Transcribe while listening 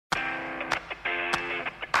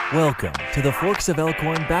Welcome to the Forks of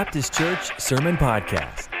Elkhorn Baptist Church Sermon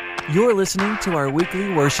Podcast. You're listening to our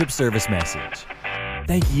weekly worship service message.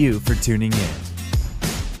 Thank you for tuning in.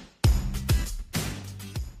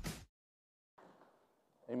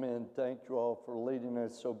 Amen. Thank you all for leading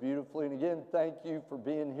us so beautifully. And again, thank you for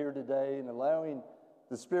being here today and allowing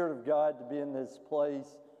the Spirit of God to be in this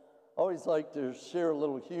place. I always like to share a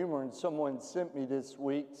little humor, and someone sent me this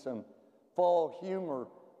week some fall humor.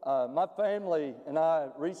 My family and I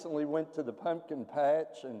recently went to the pumpkin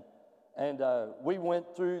patch, and we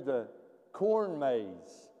went through the corn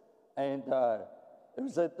maze. And it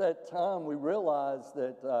was at that time we realized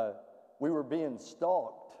that we were being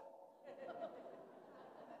stalked.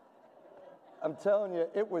 I'm telling you,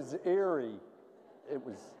 it was eerie.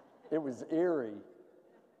 It was eerie.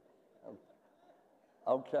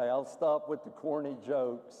 Okay, I'll stop with the corny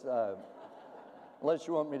jokes, unless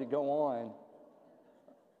you want me to go on.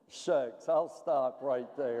 Shucks, I'll stop right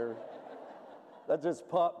there. That just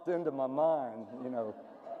popped into my mind, you know.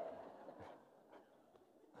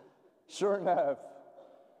 Sure enough,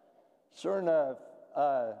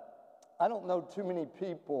 I don't know too many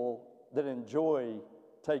people that enjoy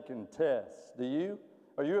taking tests. Do you?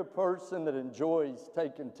 Are you a person that enjoys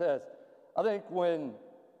taking tests? I think when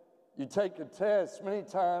you take a test, many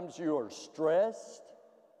times you are stressed,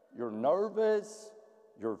 you're nervous,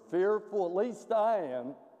 you're fearful. At least I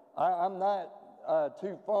am. I'm not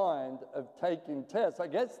too fond of taking tests. I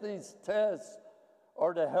guess these tests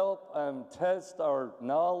are to help test our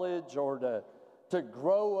knowledge or to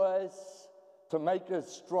grow us, to make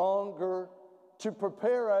us stronger, to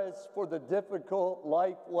prepare us for the difficult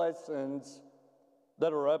life lessons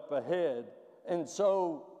that are up ahead. And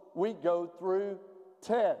so we go through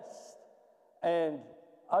tests. And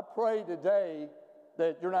I pray today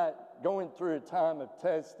that you're not going through a time of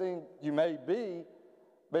testing. You may be,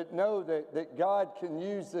 but know that God can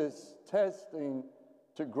use this testing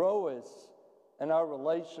to grow us in our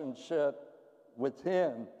relationship with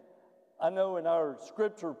Him. I know in our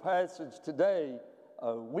scripture passage today,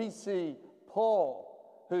 we see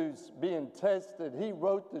Paul, who's being tested. He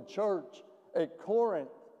wrote the church at Corinth,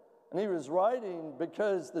 and he was writing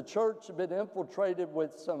because the church had been infiltrated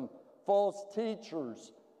with some false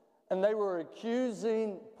teachers, and they were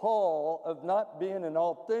accusing Paul of not being an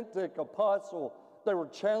authentic apostle. They were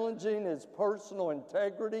challenging his personal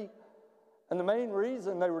integrity. And the main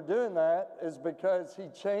reason they were doing that is because he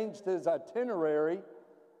changed his itinerary.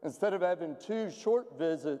 Instead of having 2 short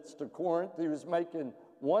visits to Corinth, he was making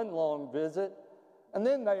 1 long visit. And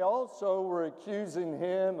then they also were accusing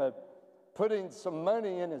him of putting some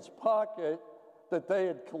money in his pocket that they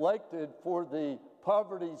had collected for the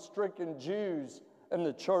poverty-stricken Jews in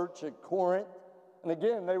the church at Corinth. And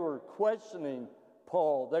again, they were questioning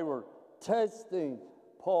Paul. They were testing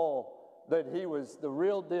Paul that he was the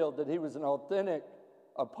real deal, that he was an authentic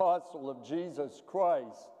apostle of Jesus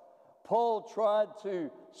Christ. Paul tried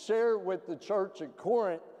to share with the church at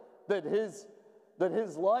Corinth that his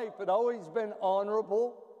life had always been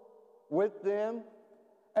honorable with them,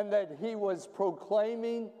 and that he was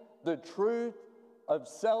proclaiming the truth of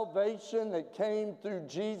salvation that came through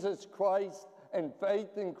Jesus Christ and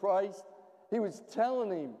faith in Christ. He was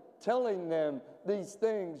telling them these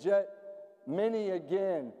things, yet many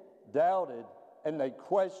again doubted, and they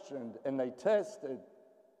questioned, and they tested,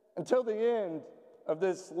 until the end of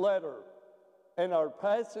this letter. In our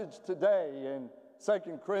passage today in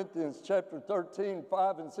 2 Corinthians chapter 13,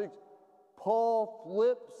 5 and 6, Paul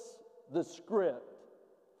flips the script.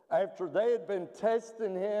 After they had been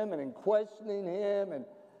testing him and questioning him and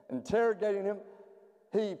interrogating him,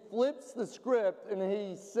 he flips the script and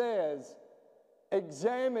he says,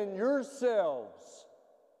 "Examine yourselves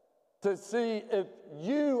to see if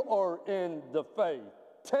you are in the faith.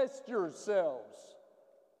 Test yourselves."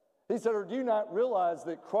 He said, "Or do you not realize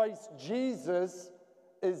that Christ Jesus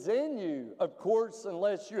is in you? Of course,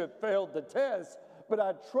 unless you have failed the test. But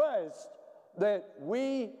I trust that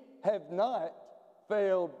we have not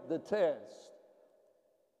failed the test."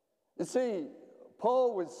 You see,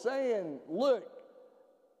 Paul was saying, look,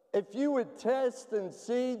 if you would test and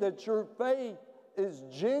see that your faith is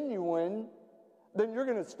genuine, then you're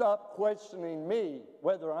going to stop questioning me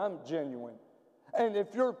whether I'm genuine. And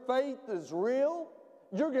if your faith is real,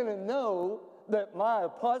 you're going to know that my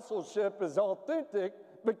apostleship is authentic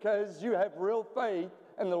because you have real faith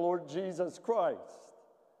in the Lord Jesus Christ.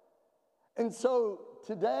 And so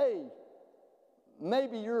today,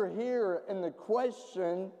 maybe you're here and the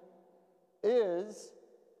question is,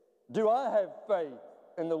 do I have faith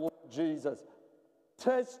in the Lord Jesus?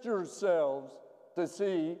 Test yourselves to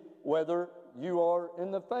see whether you are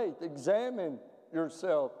in the faith. Examine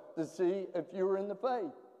yourself to see if you're in the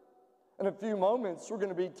faith. In a few moments, we're going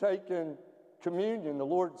to be taking communion, the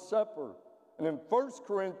Lord's Supper. And in 1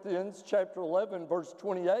 Corinthians chapter 11, verse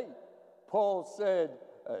 28, Paul said,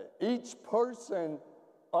 each person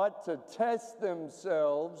ought to test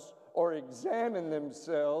themselves or examine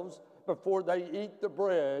themselves before they eat the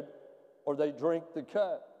bread or they drink the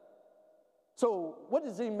cup. So what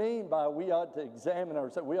does he mean by we ought to examine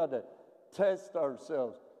ourselves? We ought to test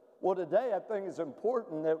ourselves. Well, today I think it's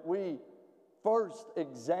important that we first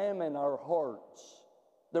examine our hearts,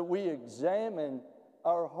 that we examine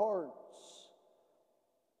our hearts.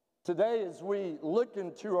 Today, as we look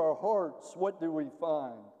into our hearts, what do we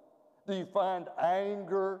find? Do you find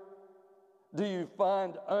anger? Do you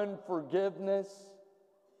find unforgiveness?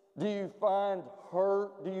 Do you find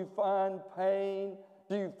hurt? Do you find pain?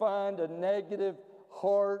 Do you find a negative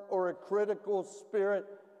heart or a critical spirit?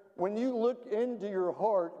 When you look into your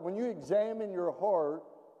heart, when you examine your heart,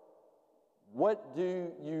 what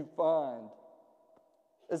do you find?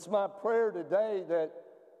 It's my prayer today that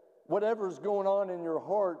whatever's going on in your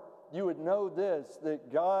heart, you would know this,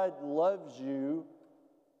 that God loves you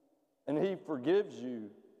and He forgives you,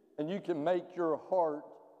 and you can make your heart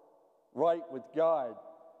right with God.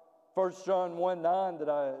 1 John 1:9 that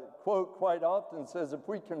I quote quite often says, if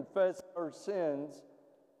we confess our sins,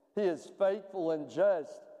 He is faithful and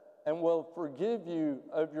just and will forgive you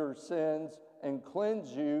of your sins and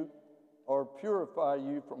cleanse you or purify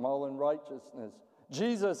you from all unrighteousness.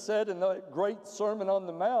 Jesus said in the great Sermon on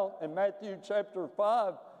the Mount in Matthew chapter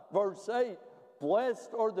 5, verse 8,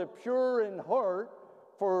 blessed are the pure in heart,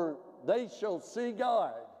 for they shall see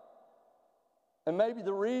God. And maybe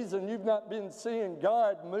the reason you've not been seeing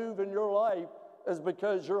God move in your life is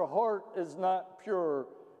because your heart is not pure.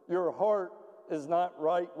 Your heart is not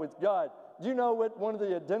right with God. Do you know what one of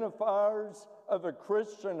the identifiers of a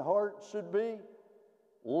Christian heart should be?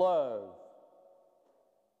 Love.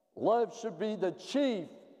 Love should be the chief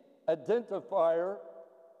identifier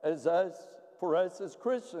for us as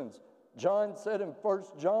Christians. John said in 1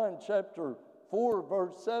 John chapter 4,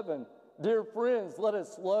 verse 7, dear friends, let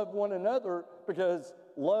us love one another because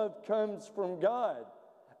love comes from God.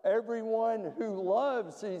 Everyone who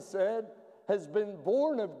loves, he said, has been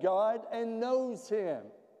born of God and knows Him.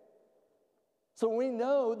 So we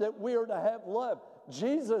know that we are to have love.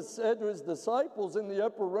 Jesus said to His disciples in the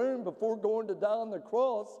upper room before going to die on the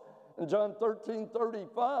cross in John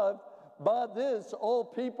 13:35, by this all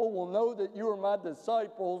people will know that you are my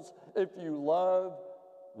disciples if you love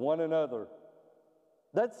one another.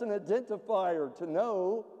 That's an identifier to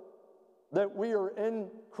know that we are in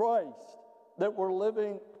Christ, that we're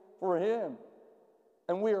living for Him.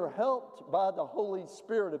 And we are helped by the Holy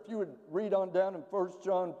Spirit. If you would read on down in 1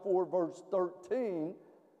 John 4, verse 13,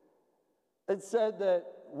 it said that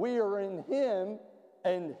we are in Him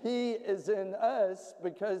and He is in us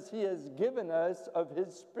because He has given us of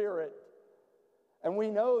His Spirit. And we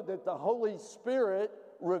know that the Holy Spirit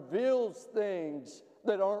reveals things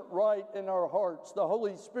that aren't right in our hearts. The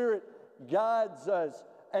Holy Spirit guides us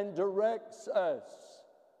and directs us.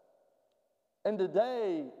 And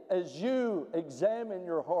today, as you examine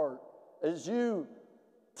your heart, as you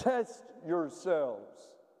test yourselves,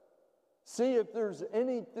 see if there's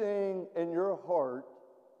anything in your heart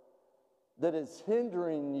that is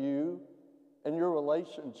hindering you in your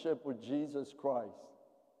relationship with Jesus Christ.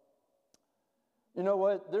 You know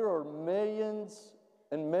what? There are millions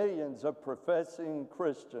and millions of professing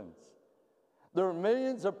Christians. There are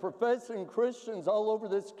millions of professing Christians all over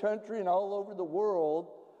this country and all over the world,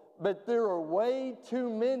 but there are way too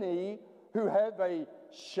many who have a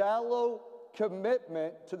shallow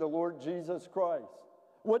commitment to the Lord Jesus Christ.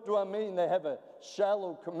 What do I mean they have a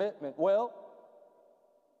shallow commitment? Well,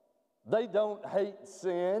 they don't hate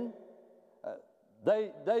sin.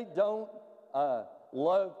 They don't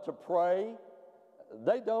love to pray.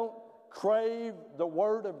 They don't crave the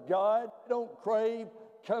Word of God. They don't crave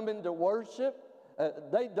coming to worship.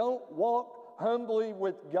 They don't walk humbly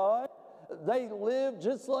with God. They live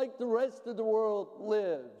just like the rest of the world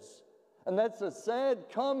lives. And that's a sad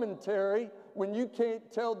commentary when you can't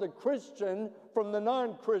tell the Christian from the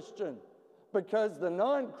non-Christian, because the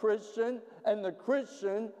non-Christian and the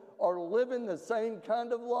Christian are living the same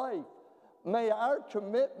kind of life. May our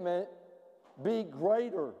commitment be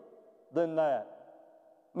greater than that.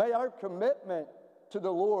 May our commitment to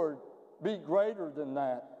the Lord be greater than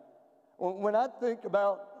that. When I think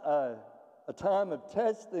about a time of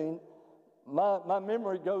testing, my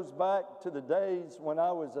memory goes back to the days when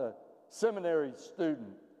I was a seminary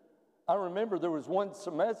student. I remember there was one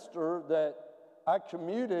semester that I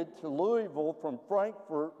commuted to Louisville from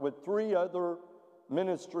Frankfort with 3 other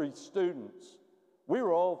ministry students. We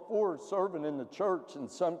were all for serving in the church in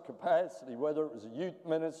some capacity, whether it was a youth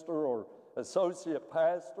minister or associate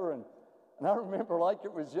pastor. And I remember like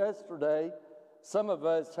it was yesterday, some of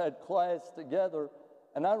us had class together,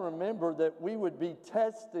 and I remember that we would be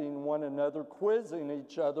testing one another, quizzing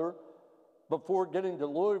each other before getting to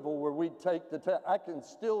Louisville, where we'd take the test. I can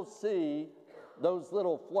still see those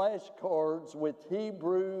little flashcards with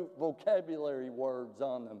Hebrew vocabulary words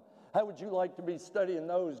on them. How would you like to be studying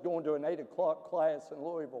those going to an 8 o'clock class in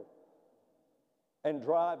Louisville and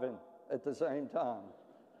driving at the same time?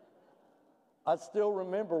 I still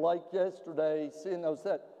remember like yesterday seeing those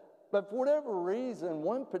sets. But for whatever reason,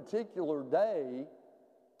 one particular day,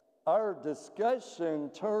 our discussion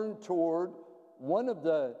turned toward one of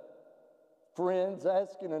the friends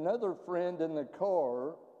asking another friend in the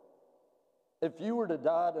car, if you were to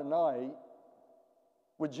die tonight,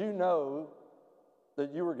 would you know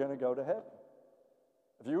that you were going to go to heaven?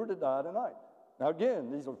 If you were to die tonight. Now again,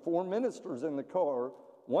 these are 4 ministers in the car,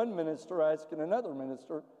 one minister asking another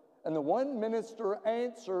minister, and the one minister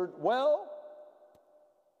answered, well,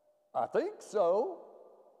 I think so.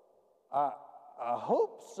 I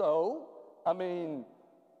hope so. I mean,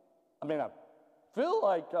 I feel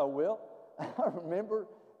like I will. I remember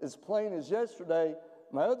as plain as yesterday,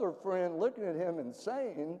 my other friend looking at him and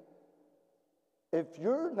saying, if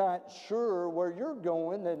you're not sure where you're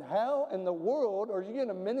going, then how in the world are you going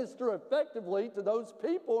to minister effectively to those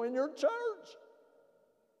people in your church?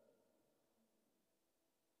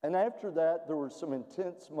 And after that, there were some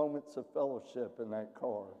intense moments of fellowship in that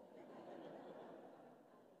car.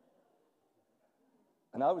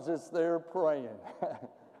 And I was just there praying.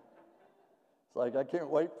 It's like, I can't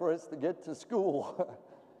wait for us to get to school.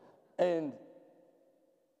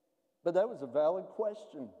 But that was a valid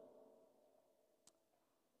question.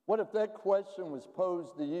 What if that question was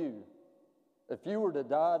posed to you? If you were to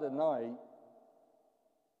die tonight,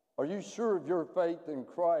 are you sure of your faith in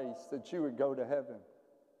Christ that you would go to heaven?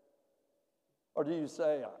 Or do you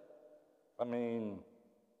say, I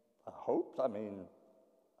hope,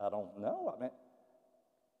 I don't know.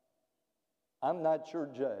 I'm not your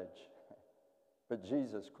judge, but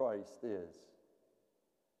Jesus Christ is.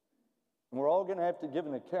 And we're all going to have to give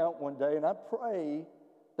an account one day, and I pray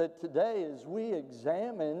that today as we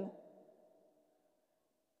examine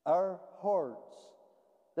our hearts,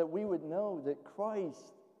 that we would know that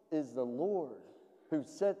Christ is the Lord who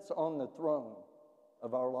sits on the throne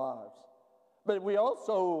of our lives. But we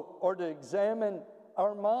also are to examine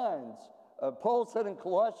our minds. Paul said in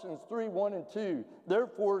Colossians 3:1 and 2,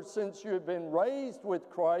 therefore, since you have been raised with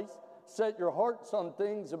Christ, set your hearts on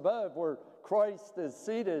things above, where Christ is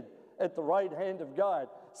seated at the right hand of God.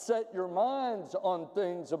 Set your minds on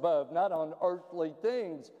things above, not on earthly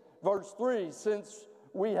things. Verse 3, since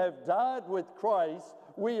we have died with Christ,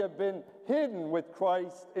 we have been hidden with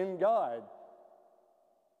Christ in God.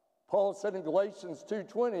 Paul said in Galatians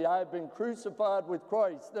 2:20, I have been crucified with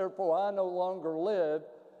Christ, therefore I no longer live,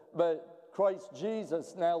 but Christ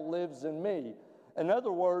Jesus now lives in me. In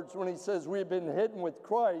other words, when he says we have been hidden with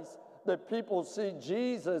Christ, that people see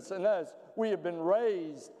Jesus in us. We have been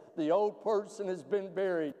raised. The old person has been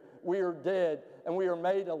buried. We are dead, and we are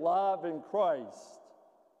made alive in Christ.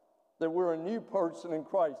 That we're a new person in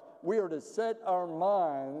Christ. We are to set our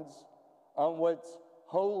minds on what's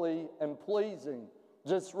holy and pleasing.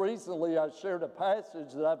 Just recently, I shared a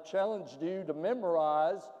passage that I've challenged you to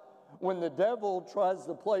memorize. When the devil tries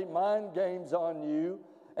to play mind games on you,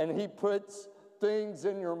 and he puts things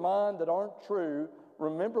in your mind that aren't true,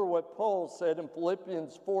 remember what Paul said in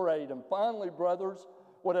Philippians 4:8. And finally, brothers,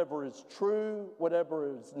 whatever is true,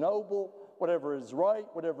 whatever is noble, whatever is right,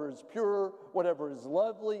 whatever is pure, whatever is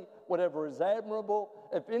lovely, whatever is admirable,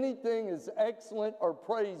 if anything is excellent or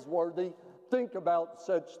praiseworthy, think about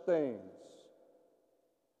such things.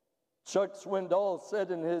 Chuck Swindoll said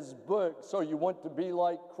in his book, So You Want to Be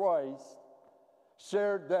Like Christ,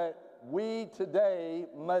 shared that we today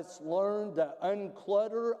must learn to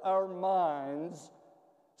unclutter our minds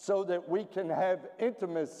so that we can have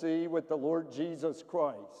intimacy with the Lord Jesus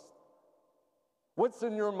Christ. What's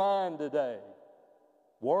in your mind today?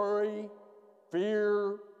 Worry,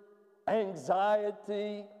 fear,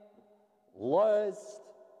 anxiety, lust,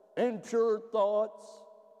 impure thoughts,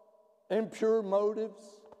 impure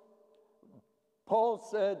motives. Paul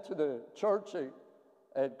said to the church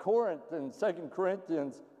at Corinth in 2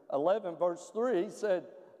 Corinthians 11, verse 3, he said,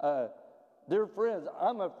 dear friends,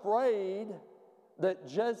 I'm afraid that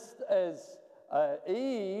just as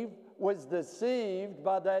Eve was deceived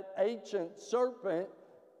by that ancient serpent,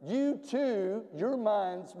 you too, your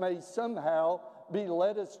minds may somehow be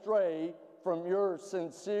led astray from your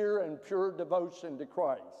sincere and pure devotion to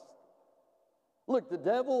Christ. Look, the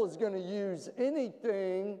devil is going to use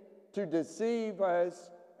anything to deceive us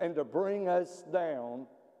and to bring us down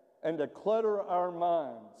and to clutter our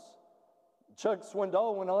minds. Chuck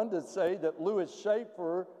Swindoll went on to say that Louis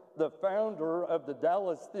Schaefer, the founder of the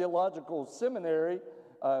Dallas Theological Seminary,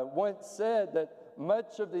 once said that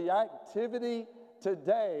much of the activity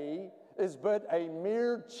today is but a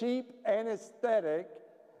mere cheap anesthetic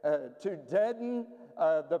to deaden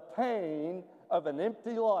the pain of an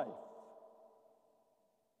empty life.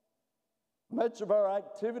 Much of our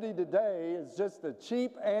activity today is just a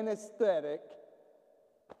cheap anesthetic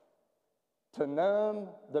to numb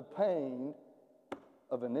the pain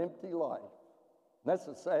of an empty life. That's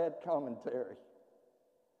a sad commentary.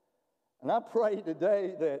 And I pray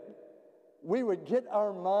today that we would get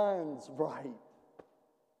our minds right,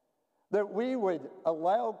 that we would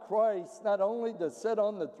allow Christ not only to sit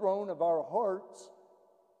on the throne of our hearts,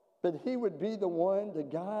 but He would be the one to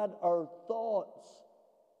guide our thoughts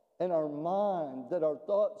and our mind, that our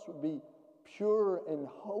thoughts would be pure and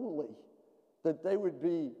holy, that they would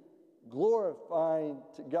be glorifying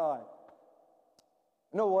to God.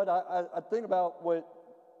 You know what? I think about what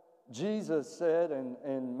Jesus said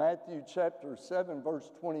in Matthew chapter 7,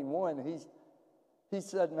 verse 21. He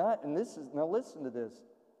said, now listen to this.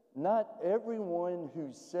 Not everyone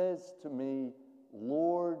who says to me,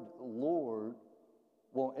 Lord, Lord,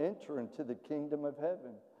 will enter into the kingdom of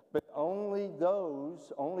heaven, but only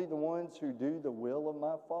the ones who do the will of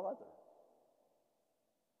my Father.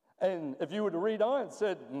 And if you were to read on, it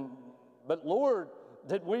said, but Lord,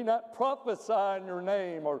 did we not prophesy in your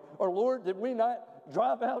name? Or Lord, did we not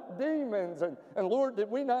drive out demons? And Lord, did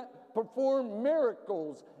we not perform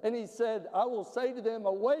miracles? And He said, I will say to them,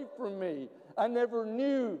 away from me, I never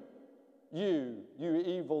knew you, you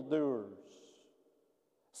evildoers.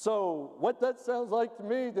 So what that sounds like to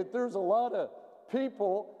me, that there's a lot of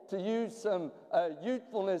people, to use some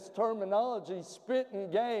youthfulness terminology, spit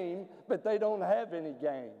and game, but they don't have any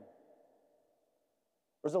game.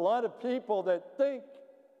 There's a lot of people that think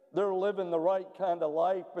they're living the right kind of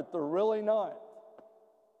life, but they're really not.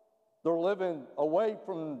 They're living away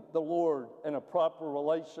from the Lord in a proper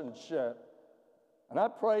relationship. And I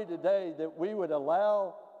pray today that we would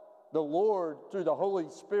allow the Lord, through the Holy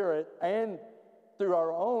Spirit and through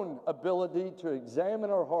our own ability, to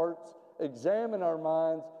examine our hearts, examine our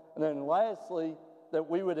minds, and then lastly, that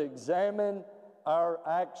we would examine our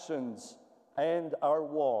actions and our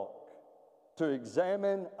walk. To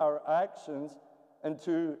examine our actions and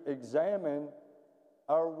to examine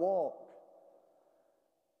our walk.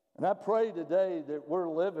 And I pray today that we're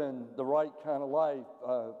living the right kind of life.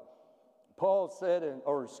 John said in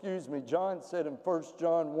 1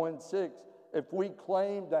 John 1:6, if we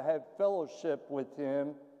claim to have fellowship with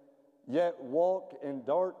Him, yet walk in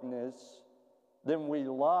darkness, then we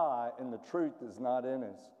lie and the truth is not in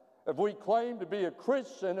us. If we claim to be a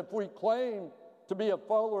Christian, if we claim to be a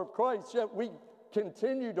follower of Christ, yet we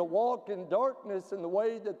continue to walk in darkness in the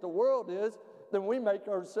way that the world is, then we make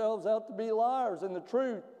ourselves out to be liars and the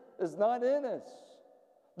truth is not in us.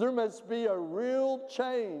 There must be a real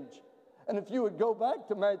change. And if you would go back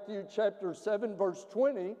to Matthew chapter 7, verse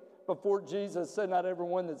 20, before Jesus said, not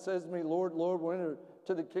everyone that says to me, Lord, Lord, will enter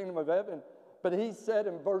to the kingdom of heaven. But He said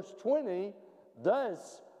in verse 20,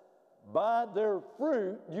 thus, by their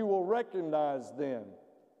fruit you will recognize them.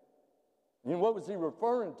 And what was He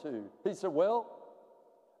referring to? He said, well,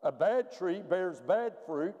 a bad tree bears bad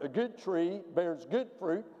fruit, a good tree bears good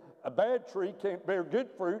fruit, a bad tree can't bear good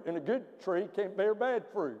fruit, and a good tree can't bear bad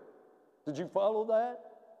fruit. Did you follow that?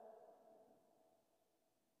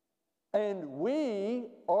 And we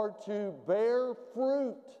are to bear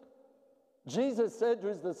fruit. Jesus said to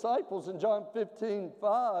His disciples in John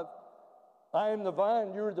 15:5, I am the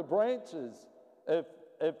vine, you are the branches.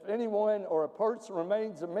 If anyone or a person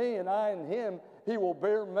remains in me and I in him, he will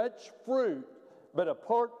bear much fruit. But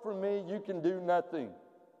apart from me, you can do nothing.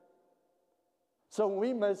 So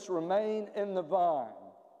we must remain in the vine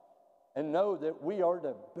and know that we are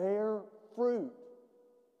to bear fruit.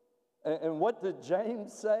 And what did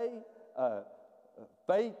James say?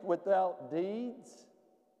 Faith without deeds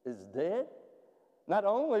is dead. Not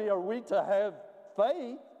only are we to have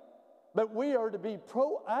faith, but we are to be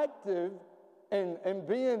proactive in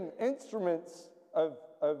being instruments of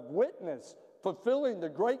witness, fulfilling the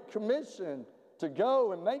Great Commission to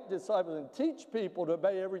go and make disciples and teach people to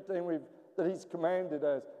obey everything that He's commanded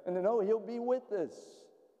us, and to know He'll be with us.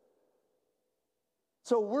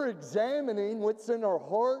 So we're examining what's in our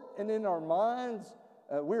heart and in our minds.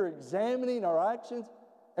 We're examining our actions,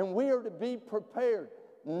 and we are to be prepared.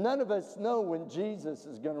 None of us know when Jesus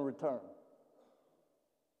is going to return.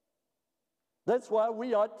 That's why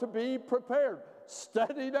we ought to be prepared.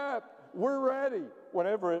 studied up. We're ready,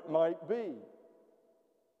 whenever it might be.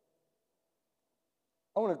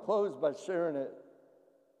 I want to close by sharing it.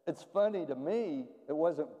 It's funny to me. It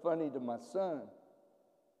wasn't funny to my son.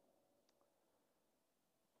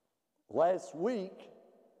 Last week,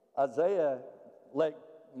 Isaiah let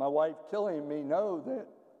my wife Kelly and me know that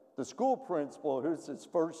the school principal, who's his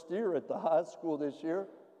first year at the high school this year,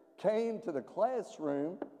 came to the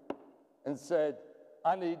classroom and said,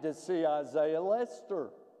 I need to see Isaiah Lester.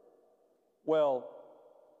 Well,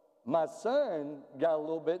 my son got a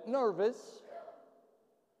little bit nervous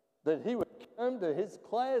that he would come to his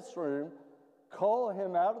classroom, call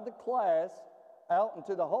him out of the class, out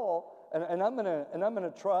into the hall, and I'm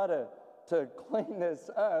gonna try to clean this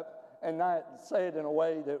up and not say it in a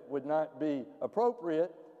way that would not be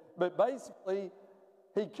appropriate. But basically,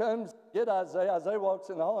 he comes, get Isaiah. Isaiah walks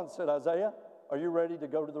in the hall and said, Isaiah, are you ready to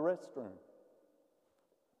go to the restroom?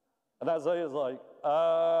 And Isaiah's like,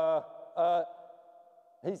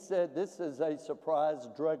 He said, this is a surprise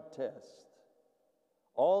drug test.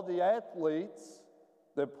 All the athletes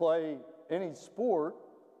that play any sport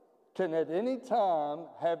can at any time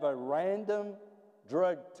have a random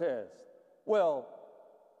drug test. Well,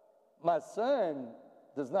 my son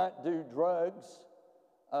does not do drugs.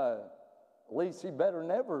 At least he better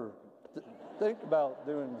never think about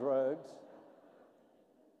doing drugs.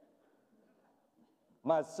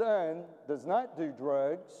 My son does not do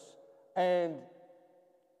drugs,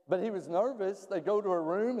 but he was nervous. They go to a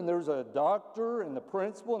room, and there's a doctor and the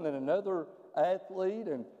principal and then another athlete,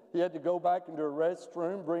 and he had to go back into a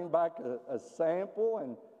restroom, bring back a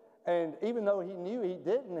sample, and even though he knew he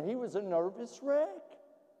didn't, he was a nervous wreck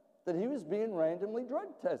that he was being randomly drug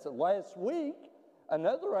tested. Last week,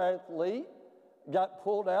 another athlete got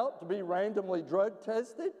pulled out to be randomly drug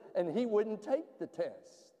tested, and he wouldn't take the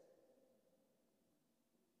test.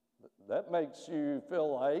 That makes you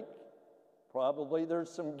feel like probably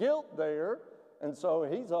there's some guilt there, and so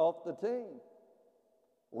he's off the team.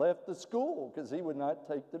 Left the school because he would not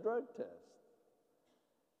take the drug test.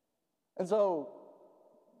 And so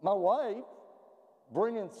my wife,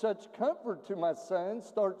 bringing such comfort to my son,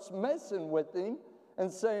 starts messing with him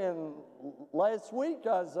and saying, last week,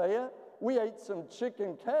 Isaiah, we ate some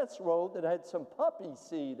chicken casserole that had some poppy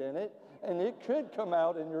seed in it, and it could come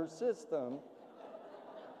out in your system.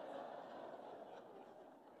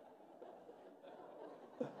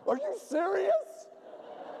 Are you serious?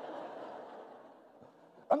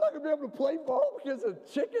 I'm not going to be able to play ball because of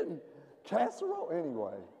chicken casserole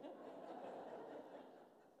anyway.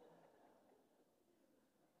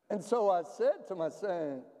 And so I said to my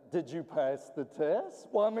son, did you pass the test?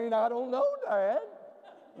 Well, I mean, I don't know, Dad.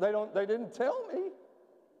 They didn't tell me.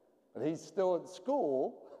 But he's still at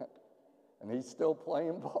school, and he's still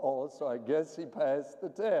playing ball, so I guess he passed the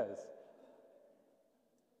test.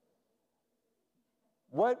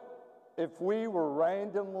 What if we were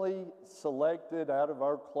randomly selected out of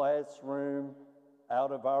our classroom,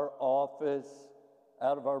 out of our office,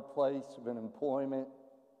 out of our place of employment,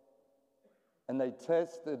 and they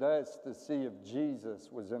tested us to see if Jesus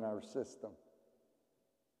was in our system?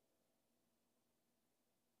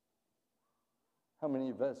 How many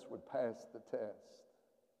of us would pass the test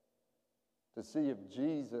to see if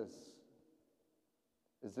Jesus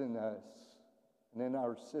is in us and in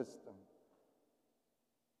our system?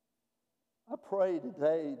 I pray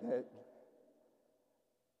today that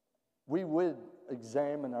we would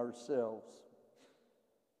examine ourselves,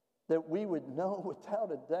 that we would know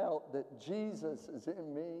without a doubt that Jesus is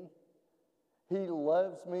in me. He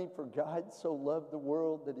loves me, for God so loved the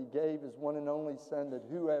world that he gave his one and only Son, that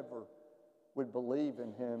whoever would believe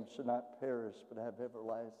in him should not perish but have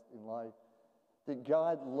everlasting life. That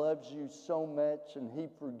God loves you so much and he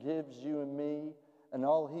forgives you and me, and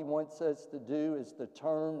all he wants us to do is to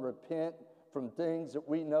turn, repent from things that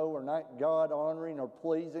we know are not God-honoring or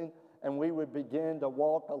pleasing, and we would begin to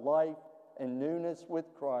walk a life in newness with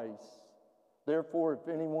Christ. Therefore,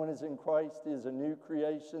 if anyone is in Christ, he is a new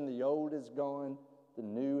creation. The old is gone, the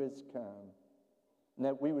new is come. And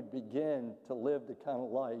that we would begin to live the kind of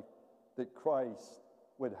life that Christ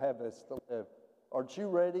would have us to live. Aren't you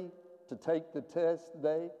ready to take the test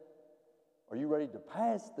today? Are you ready to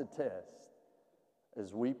pass the test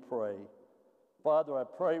as we pray? Father, I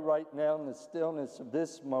pray right now in the stillness of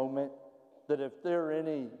this moment that if there are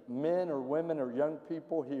any men or women or young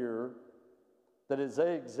people here, that as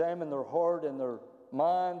they examine their heart and their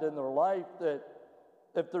mind and their life, that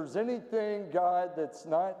if there's anything, God, that's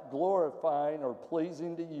not glorifying or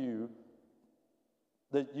pleasing to you,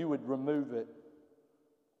 that you would remove it,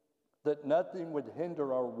 that nothing would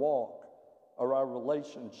hinder our walk or our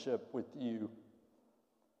relationship with you.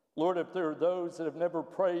 Lord, if there are those that have never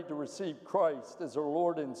prayed to receive Christ as their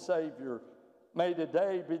Lord and Savior, may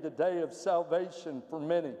today be the day of salvation for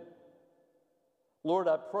many. Lord,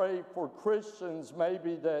 I pray for Christians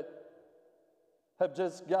maybe that have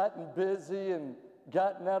just gotten busy and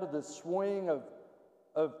gotten out of the swing of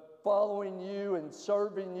following you and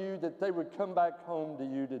serving you, that they would come back home to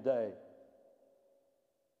you today.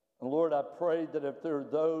 And Lord, I pray that if there are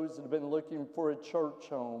those that have been looking for a church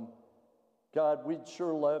home, God, we'd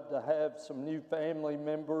sure love to have some new family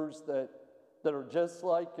members that are just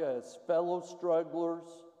like us, fellow strugglers,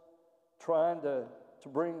 trying to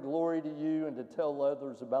bring glory to you and to tell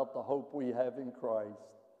others about the hope we have in Christ.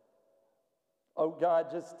 Oh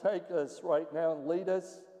God, just take us right now and lead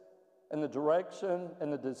us in the direction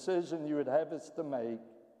and the decision you would have us to make.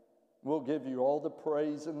 We'll give you all the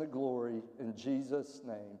praise and the glory in Jesus'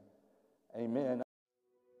 name. Amen.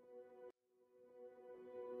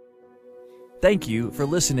 Thank you for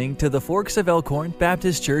listening to the Forks of Elkhorn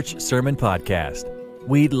Baptist Church Sermon Podcast.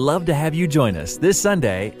 We'd love to have you join us this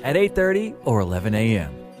Sunday at 8:30 or 11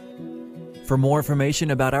 a.m. For more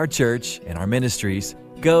information about our church and our ministries,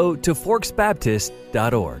 go to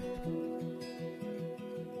forksbaptist.org.